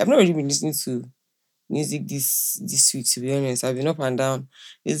have I? I've not really been listening to music this week. To be honest, I've been up and down.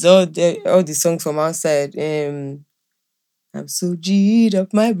 It's all the songs from outside. I'm so G'd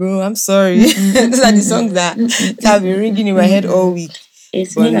up, my bro. I'm sorry. Those are the songs that have been ringing in my head all week.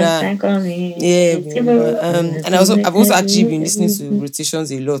 It's But me that's nah, trying to call me. yeah, It's and I've also actually been listening to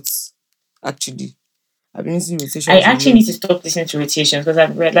rotations a lot. Actually, I've been listening to I rotations a actually lot. need to stop listening to rotations because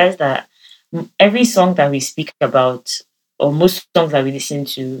I've realized that every song that we speak about, or most songs that we listen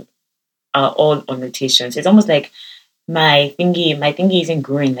to, are all on rotations. It's almost like my thingy isn't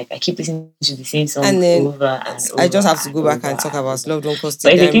growing. Like I keep listening to the same song And then over and I over just have to and go back over and talk and about over. Love Don't Cost a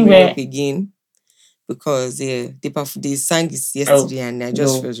But it's a Dime thing Re Up where again because they sang it oh yesterday and I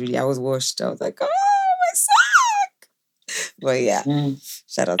just no, felt really I was washed. I was like, oh my song. But yeah,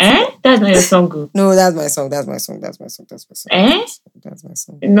 shout out to them. that's not your song, good. No, that's my song. That's my song. That's my song. That's my song. Eh? That's my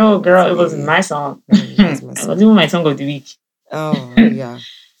song. No, girl, it was Yeah, my song. that's my It song. was even my song of the week. Oh yeah,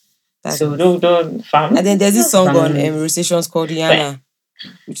 that's So my song. don't fam. And then there's this song on Fam. Rotations called But Rihanna,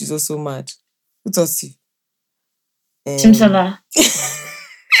 which is also mad. Who taught you? Simsala,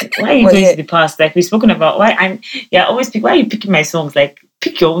 why are you But going yeah, to the past? Like we've spoken about why are you picking my songs? Like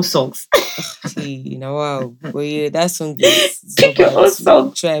pick your own songs. wow. But yeah, that song is Pick not your bad own too.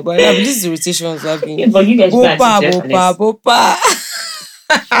 song. Try, but yeah, but this is Rotations. I've been Yeah, but you guys should go and Bopa, listen to Bopa, FNS. Bopa.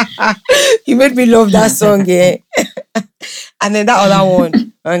 You made me love that song, yeah. And then that other one,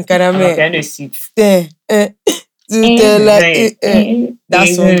 I'm a Ankarame. piano seat. That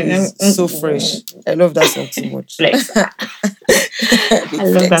song is so fresh. I love that song so much. Flex. Big I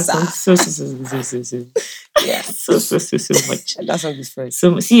love that flexer. song so Yeah, so much. that song is fresh.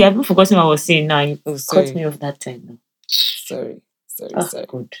 So see, I've forgotten what I was saying now. You Oh, cut sorry, me off that time now. sorry. Oh,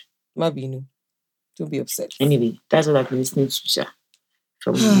 good. Mabinu, don't be upset. Anyway, that's what I've been listening to, Sha,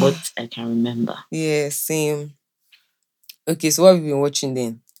 from what I can remember. Yeah, same. Okay, so what have you been watching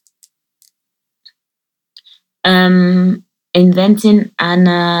then? Inventing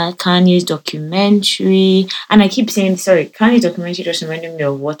Anna, Kanye's documentary, and I keep saying sorry. Kanye's documentary just reminded me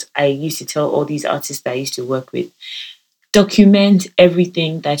of what I used to tell all these artists that I used to work with. Document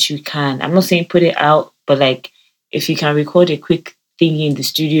everything that you can. I'm not saying put it out, but like if you can record a quick thing in the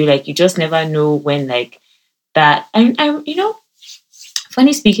studio, like you just never know when like that. And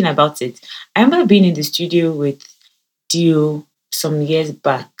funny speaking about it, I remember being in the studio with Dio some years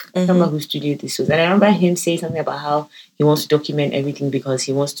back. I can't remember whose studio this was. And I remember him saying something about how he wants to document everything because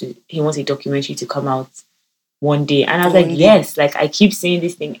he wants a documentary to come out one day. And I was like, One day. yes, like I keep saying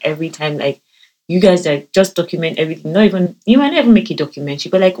this thing every time, like you guys like just document everything. Not even you might not even make a documentary,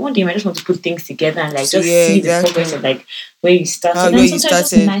 but like one day you might just want to put things together and like just see exactly. the progress of like where you start. How So where then you sometimes it's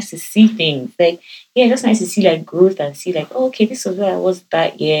started. just nice to see things. Like, yeah, just nice to see like growth and see like, oh, okay, this was where I was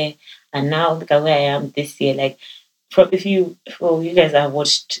that year and now look at where I am this year. Like for you guys that have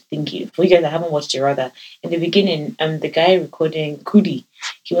watched Thinking, for you guys that haven't watched it rather, in the beginning, the guy recording Kudi,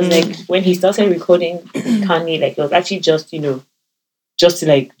 he was like when he started recording Kanye, like it was actually just to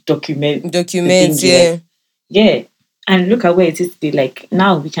like document the Documents, thingy, yeah. like, yeah. And look at where it is today. Like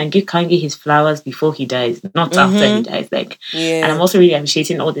now we can give Kanye his flowers before he dies, not after he dies. Like, Yeah. and I'm also really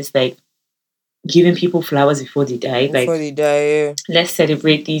appreciating all this like giving people flowers before they die. Before Like they die, yeah. let's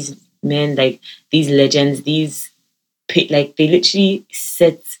celebrate these men, like these legends, like they literally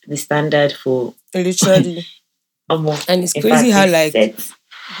set the standard for Literally. And it's crazy how like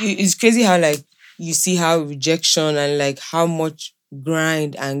it's crazy how like you see how rejection and like how much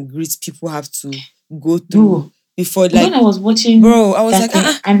grind and grit people have to go through before like when I was watching bro, I was that like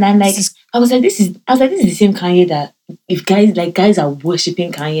thing, and I'm like I was like this is the same Kanye that if guys are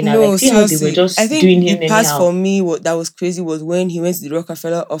worshipping Kanye now, no, like see how they seriously. were just I think doing him the part anyhow. for me that was crazy was when he went to the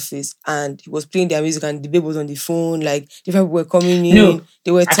Rockefeller office and he was playing their music and the babe was on the phone, like different people were coming in, No,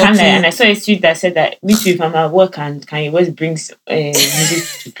 they were I can't lie, talking. and I saw a tweet that said that me too, if I'm at work and Kanye West brings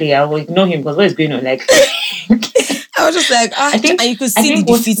music to play, I will ignore him because what is going on? Like I was just like, I think and you could see the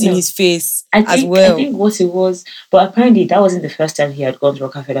defeat in his face as I well. think what it was, but apparently that wasn't the first time he had gone to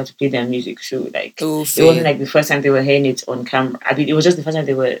Rockefeller to play their music. So like, Oh, it wasn't like the first time they were hearing it on camera. I mean, it was just the first time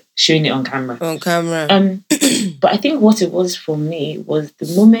they were showing it on camera. On camera. But I think what it was for me was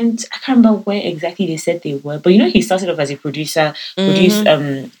the moment. I can't remember where exactly they said they were, but he started off as a producer, produced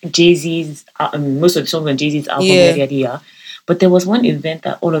Jay-Z's most of the songs on Jay-Z's album, yada. But there was one event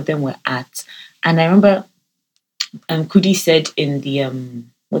that all of them were at, and I remember. Kudi said in the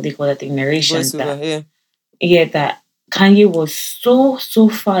what they call that thing, narration, Voiceover, that Kanye was so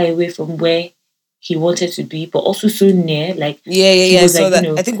far away from where he wanted to be, but also so near. Like he was like,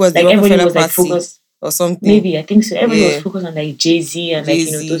 I think it was the like everybody Rockefeller was like party focused. or something. Maybe I think so. Everybody was focused on like Jay-Z and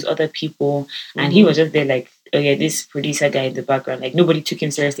Jay-Z. like those other people, and he was just there like, oh yeah, this producer guy in the background. Like nobody took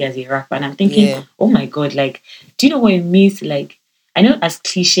him seriously as a rapper, and I'm thinking, oh my god, like, do you know what it means to like? I know as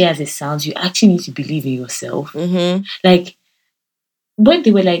cliche as it sounds, you actually need to believe in yourself. Like when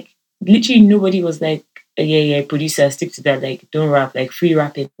they were like, literally nobody was like, yeah, producer, stick to that. Like, don't rap. Like, free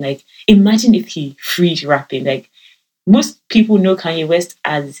rapping. Like, imagine if he freed rapping. Like, most people know Kanye West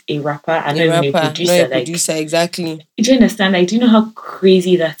as a rapper and not A even a rapper, not producer. a producer, exactly. Do you understand? Like, do you know how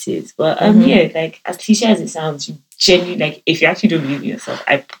crazy that is? But yeah, like as cliche as it sounds, you genuinely like if you actually don't believe in yourself,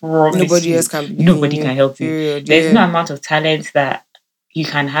 I promise Nobody you, else can believe nobody in can you. help you. Period. There's Yeah. no amount of talent that you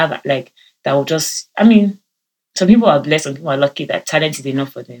can have like that will just. I mean, some people are blessed, some people are lucky that talent is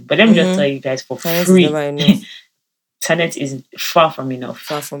enough for them. But let me just tell you guys, for Talent is free, never enough. talent is far from enough.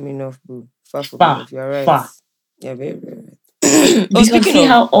 Far from enough, boo. Far from Far, enough. You're right. far. Yeah, very, very right. Because see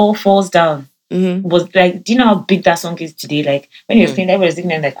how all falls down. Mm-hmm. Was like, do you know how big that song is today? Like when he was playing, everybody's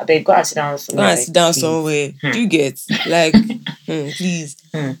thinking like, I beg, go and sit down somewhere. Go and like, sit down please. somewhere. Do you get like, please?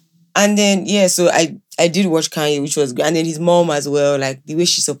 And then yeah, so I did watch Kanye, which was great, and then his mom as well. Like the way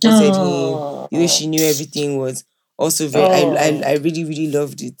she supported him, the way she knew everything was also very. I really really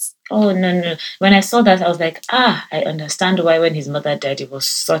loved it. Oh no! When I saw that, I was like, I understand why when his mother died, it was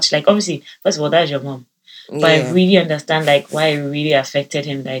such like obviously first of all that's your mom. But I really understand like why it really affected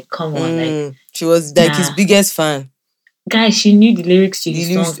him. Like, come on, like she was like his biggest fan. Guys, she knew the lyrics to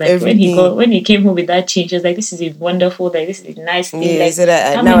his songs. Like everything. when he came home with that change, she was like, "This is a wonderful, like this is a nice thing." Yeah, like, so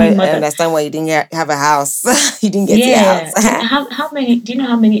that now I understand why you didn't have a house. You didn't get a house. how many? Do you know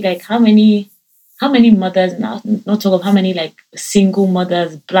how many mothers? Not talk of how many like single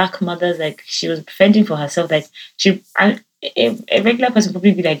mothers, black mothers. Like she was fending for herself. Like a regular person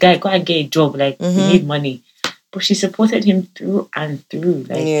probably be like, guy, go and get a job. Like, we need money. But she supported him through and through.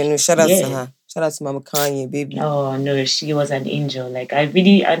 Like, shout out to her. Shout out to Mama Kanye, baby. Oh, no, she was an angel. Like,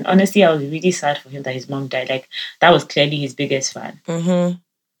 and honestly, I was really sad for him that his mom died. Like, that was clearly his biggest fan.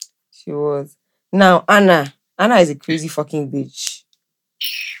 She was. Now, Anna is a crazy fucking bitch.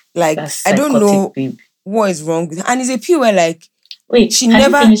 Like, I don't know what is wrong with her. And it's a P where, like, wait, you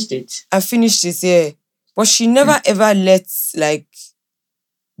finished it? I finished it, yeah. But she never ever lets like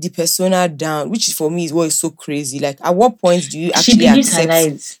the persona down, which for me is what is so crazy. Like, at what point do you actually accept? Her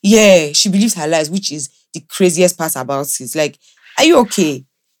lies. Yeah, she believes her lies, which is the craziest part about it. Like, are you okay?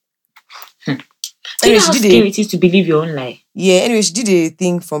 Do you know how scary it is to believe your own lie? Yeah. Anyway, she did a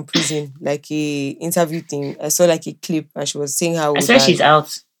thing from prison, like a interview thing. I saw like a clip, and she was saying how. I swear she's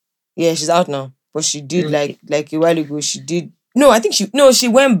out. Yeah, she's out now. But she did like a while ago. She did. No, I think she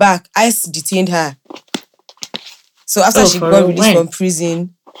went back. ICE detained her. So after she got released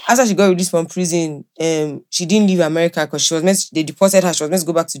from prison, she didn't leave America because they deported her. She was meant to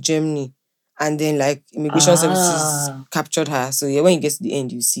go back to Germany, and then like immigration services captured her. So yeah, when you get to the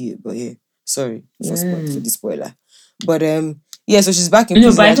end, you see it. But yeah, sorry for the spoiler. But yeah, so she's back in prison.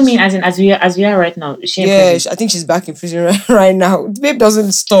 No, but I don't mean as we are right now. I think she's back in prison right now. The babe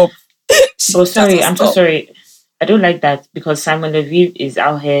doesn't stop. Oh, sorry, I'm so sorry. I don't like that because Simon Leviev is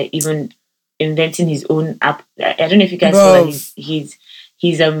out here even inventing his own app. I don't know if you guys saw that he's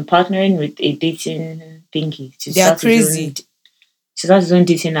partnering with a dating thingy to start his own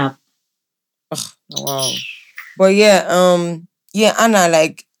dating app. Oh, wow. But yeah, Anna,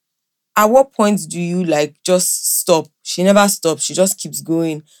 like, at what point do you like just stop? She never stops. She just keeps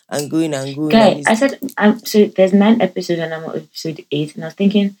going and going and going. Guy, I said, so there's 9 episodes and I'm on episode 8, and I was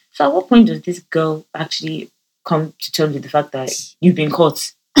thinking, so at what point does this girl actually come to terms with the fact that you've been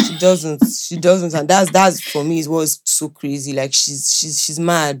caught? She doesn't, and that's for me is what's so crazy. Like she's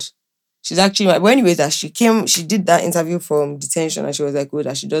mad. She's actually mad. But anyway, that she did that interview from detention, and she was like, "Oh,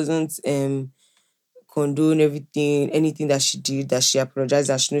 that she doesn't condone anything that she did. That she apologized.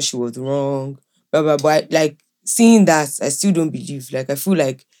 That she knows she was wrong." Blah blah. But like seeing that, I still don't believe. Like I feel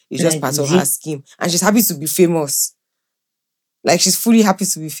like it's just part of her scheme, and she's happy to be famous. Like she's fully happy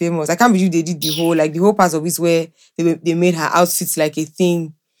to be famous. I can't believe they did the whole part of it where they made her outfits like a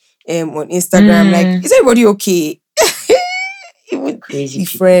thing. On Instagram, like, is everybody okay? Even crazy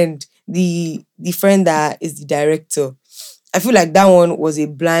the friend that is the director. I feel like that one was a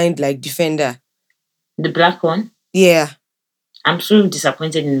blind like defender. The black one? Yeah. I'm so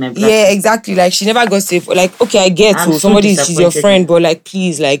disappointed in my black. Yeah, exactly. Like she never got safe. Like, okay, I get she's your friend, but like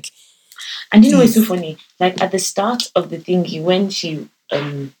please, like. And you know what's so funny? Like at the start of the thing, when she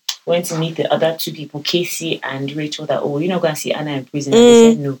went to meet the other 2 people, Casey and Rachel, that, you're not going to see Anna in prison. And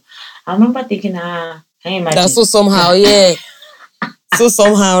they said no. I remember thinking, can you imagine? That's so somehow, yeah. So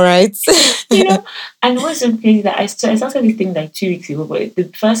somehow, right? You know, and what's so crazy that I started this thing like 2 weeks ago, but the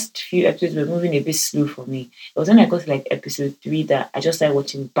first few episodes were moving a bit slow for me. It was when I got to like episode 3 that I just started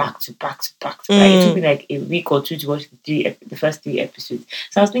watching back to back to back to back. It took me like a week or 2 to watch the first 3 episodes.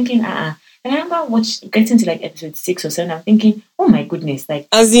 So I was thinking, And I remember getting to like episode 6 or 7, I'm thinking, oh my goodness, like,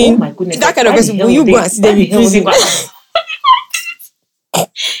 as in, oh my goodness. That kind of person, will you go and see them in prison?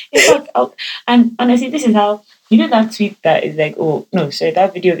 In fact, out. And honestly, this is how you know that tweet that is like, oh no, sorry,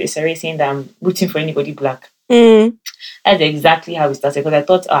 that video of Isari saying that I'm rooting for anybody black. Mm. That's exactly how it started. Because I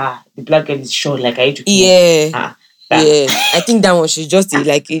thought, the black girl is short, like I do. Yeah. Yeah, I think that one she just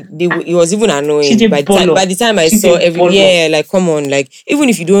like it was even annoying She's a by baller. the time I She's saw a baller. yeah, like come on, like even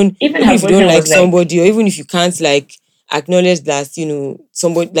if you don't Even even her if you don't boyfriend like was like, somebody or even if you can't like acknowledge that,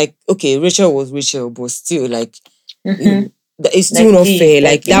 somebody like okay, Rachel was Rachel, but still like it's still like, not geez, fair.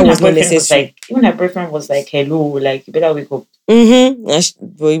 Like that even her was not boyfriend was necessary. like, even her boyfriend was like, hello, like you better wake up.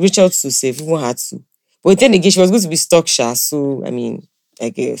 But Rachel too safe, even had to. But then again, she was going to be stuck, Sha. So I mean, I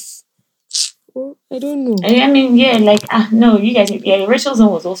guess. Well, I don't know. I mean, yeah, like no, you guys, yeah, Rachel's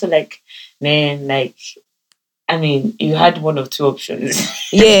one was also like, man, like, I mean, you had one of two options.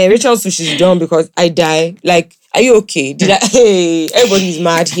 Yeah, Rachel too, she's done because I die. Like, are you okay? Did I? Hey, everybody's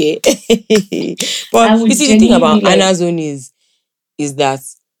mad here. I But you would see, the thing about genuinely like, Anna's own is that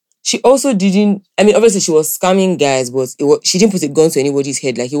she also didn't. I mean, obviously she was scamming guys, but she didn't put a gun to anybody's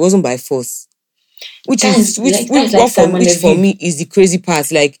head. Like it wasn't by force. Which is which that's which like what for Simon which for Levine. me is the crazy part.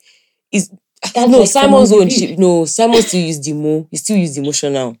 Like is That's no like Simon Simon's own. Levine. Simon still used the mo. He still used the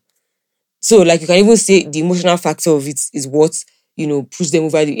emotional. So like you can even say the emotional factor of it is what pushed them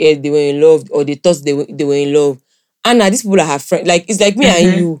over the edge. They were in love, or they thought they were in love. Anna, these people are her friends. Like it's like me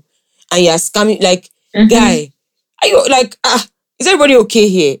and you, and you're scamming. Like guy, are you like is everybody okay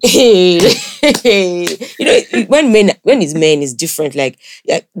here? When it's men, it's different. Like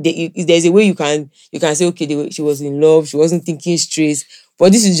there's a way you can say okay, she was in love, she wasn't thinking straight.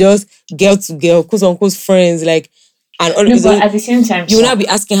 But this is just girl to girl, quote unquote friends. Like and all No, but at the same time, you will not be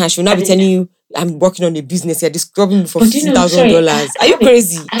asking her. She will not be telling you, "I'm working on a business. You're describing me for but you know, sorry, $15,000. Are you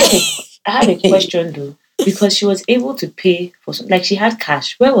crazy?" I have a question though, because she was able to pay for like she had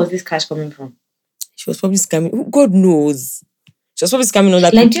cash. Where was this cash coming from? She was probably scamming. God knows. She was probably scamming other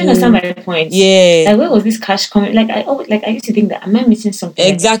people. Like, do you understand my point? Yeah. Like, where was this cash coming? Like, I used to think that am I missing something?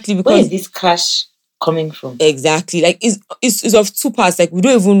 Exactly, Like, where because is this cash coming from? exactly, like it's of two parts. Like we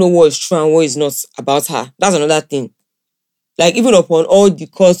don't even know what is true and what is not about her. That's another thing. Like even upon all the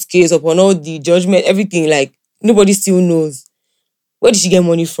court case, upon all the judgment, everything, like nobody still knows. Where did she get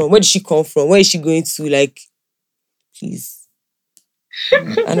money from? Where did she come from? Where is she going to? Like, please.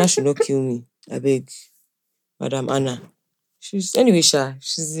 Anna should not kill me. I beg. Madam Anna. Anyway,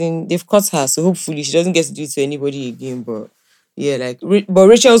 they've caught her, so hopefully she doesn't get to do it to anybody again. But yeah, like but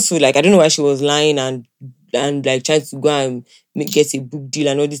Rachel too, like I don't know why she was lying and like trying to go and get a book deal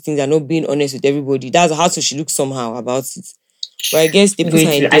and all these things and not being honest with everybody. That's how she looks somehow about it. But I guess they put her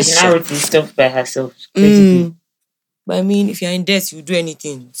in And debt. she now wrote this stuff by herself. Crazy. But I mean, if you're in debt, you do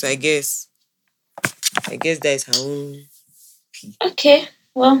anything. So I guess that is her own. Okay.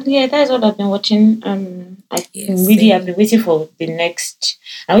 Well, yeah, that's what I've been watching. I've been waiting for the next.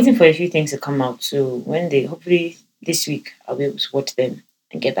 I'm waiting for a few things to come out. So when hopefully this week, I'll be able to watch them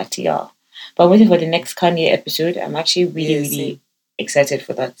and get back to y'all. But I'm waiting for the next Kanye episode. I'm actually really excited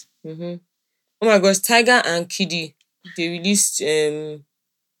for that. Oh my gosh, Tiger and Kiddy, they released the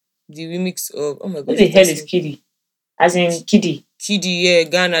remix of Who the hell is Kiddy? As in Kiddy. Kiddy, yeah,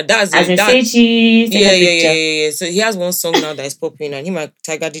 Ghana. That's as it. in Yeah. So he has one song now that is popping, and him and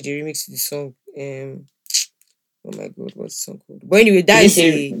Tiger did the remix to the song. Oh my god, what's the song called? But anyway,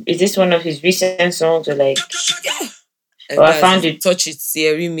 is this one of his recent songs or like? Oh, I found it. Touch It,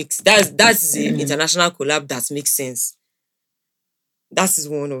 yeah, remix. That's an international collab that makes sense. That is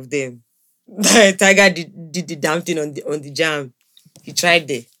one of them. Tiger did the damn thing on the jam. He tried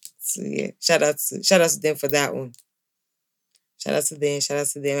there. So yeah, shout out to them for that one. Shout out to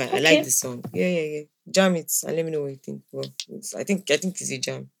them. I like the song. Yeah. Jam it and let me know what you think. Well, I think it's a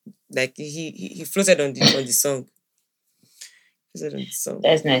jam. Like he floated on the song.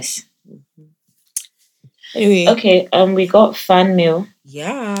 That's nice. Anyway. Okay, we got fan mail.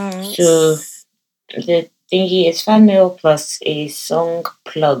 Yeah. So the thingy is fan mail plus a song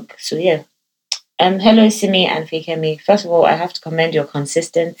plug. So yeah. Hello Simi and Fakemi. First of all, I have to commend your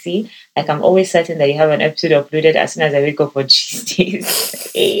consistency. Like I'm always certain that you have an episode uploaded as soon as I wake up on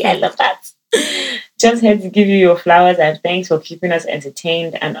Tuesdays. Hey, I love that. Just had to give you your flowers and thanks for keeping us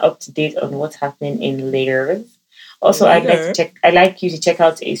entertained and up to date on what's happening in layers. Also, I'd like you to check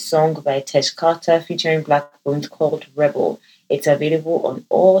out a song by Tesh Carter featuring Black Bones called Rebel. It's available on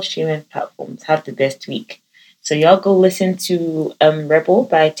all streaming platforms. Have the best week. So y'all go listen to Rebel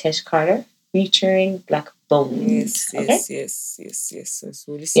by Tesh Carter featuring Black Bones. Yes.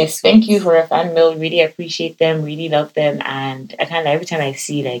 So yes, thank you for a fan mail. Really appreciate them. Really love them. And I kind of every time I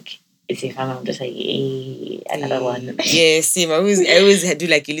see like it's a fan, I'm just like, hey, another one. Yeah, same. I always do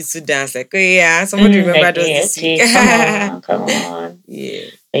like a little dance, like, oh yeah, somebody remember those this week. Come on. Yeah.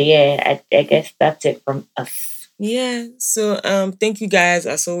 But yeah, I guess that's it from us. Yeah. So thank you guys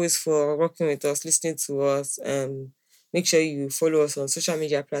as always for working with us, listening to us. Make sure you follow us on social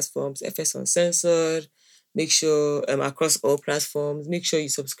media platforms, FS Uncensored. Make sure across all platforms. Make sure you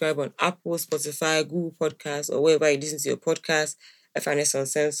subscribe on Apple, Spotify, Google Podcasts, or wherever you listen to your podcast, FNS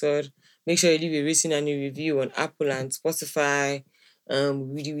Uncensored. Make sure you leave a rating and a review on Apple and Spotify. We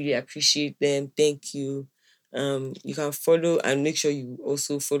really, really appreciate them. Thank you. You can follow and make sure you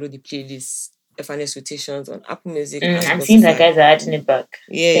also follow the playlist FNS rotations on Apple Music and I'm seeing that Spotify. guys are adding it back.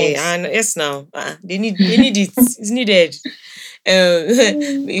 Yeah, Thanks. and yes, now they need it. It's needed.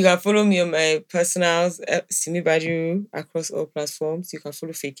 You can follow me on my personals, Simi Badiru, across all platforms. You can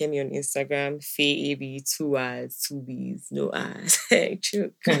follow Fakemi on Instagram, Faye AB, 2 R's, 2 B's, no R's.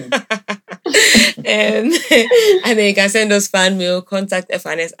 True. And then you can send us fan mail, contact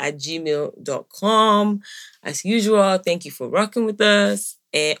fns@gmail.com. As usual, thank you for rocking with us.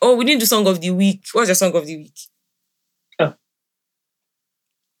 We didn't do song of the week. What's your song of the week? Oh.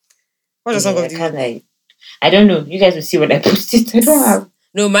 What's your song of the week? I don't know. You guys will see when I post it. I don't have.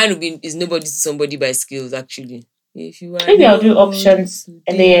 No, mine will be is Nobody to Somebody by Skills, actually. If you are Maybe I'll do options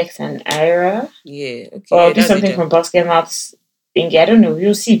LAX and Ira. Yeah, okay. Or I'll do something from Basket Maps thingy. I don't know.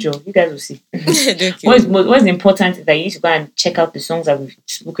 You'll see, Joe. You guys will see. What's important is that you need to go and check out the songs that we've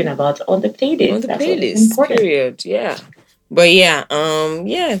spoken about on the playlist. On the playlist, period. Yeah. But yeah,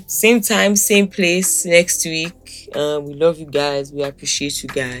 same time, same place next week. We love you guys. We appreciate you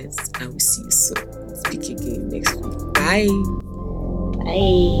guys. And we'll see you soon. Speak again next week. Bye.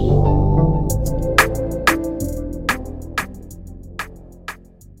 Bye.